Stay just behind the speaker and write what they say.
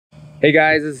Hey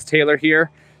guys, this is Taylor here.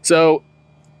 So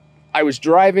I was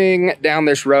driving down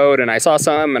this road and I saw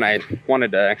some and I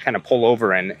wanted to kind of pull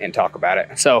over and talk about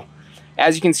it. So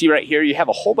as you can see right here, you have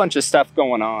a whole bunch of stuff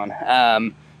going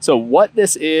on. So what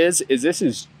this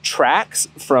is tracks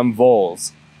from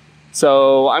voles.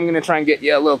 So I'm gonna try and get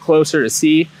you a little closer to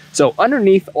see. So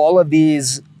underneath all of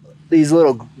these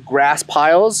little grass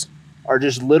piles are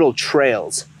just little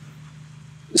trails.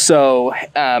 So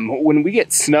when we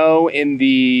get snow in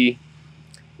the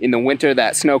winter,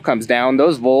 that snow comes down,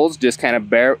 those voles just kind of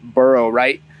burrow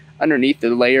right underneath the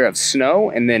layer of snow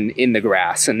and then in the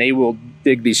grass, and they will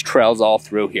dig these trails all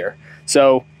through here.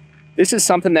 So this is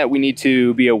something that we need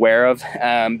to be aware of.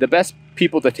 The best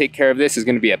people to take care of this is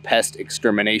going to be a pest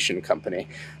extermination company.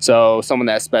 So someone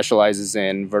that specializes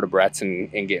in vertebrates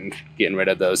and getting rid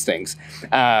of those things.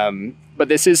 But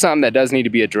this is something that does need to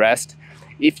be addressed.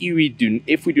 If we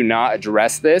do not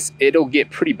address this, it'll get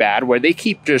pretty bad where they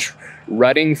keep just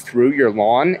rutting through your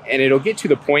lawn, and it'll get to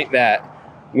the point that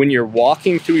when you're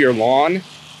walking through your lawn,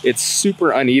 it's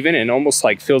super uneven and almost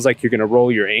like feels like you're gonna roll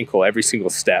your ankle every single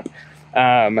step.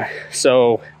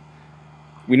 So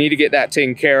we need to get that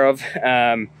taken care of.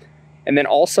 And then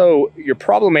also your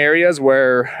problem areas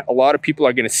where a lot of people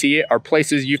are gonna see it are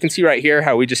places you can see right here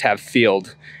how we just have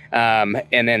field. And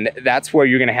then that's where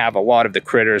you're gonna have a lot of the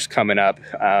critters coming up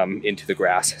into the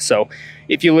grass. So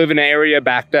if you live in an area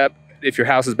backed up, if your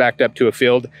house is backed up to a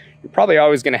field, you're probably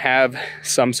always gonna have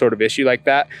some sort of issue like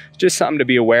that. Just something to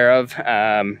be aware of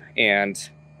and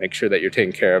make sure that you're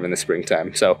taken care of in the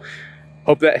springtime. So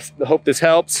hope this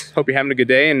helps. Hope you're having a good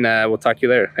day, and we'll talk to you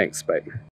later. Thanks, bye.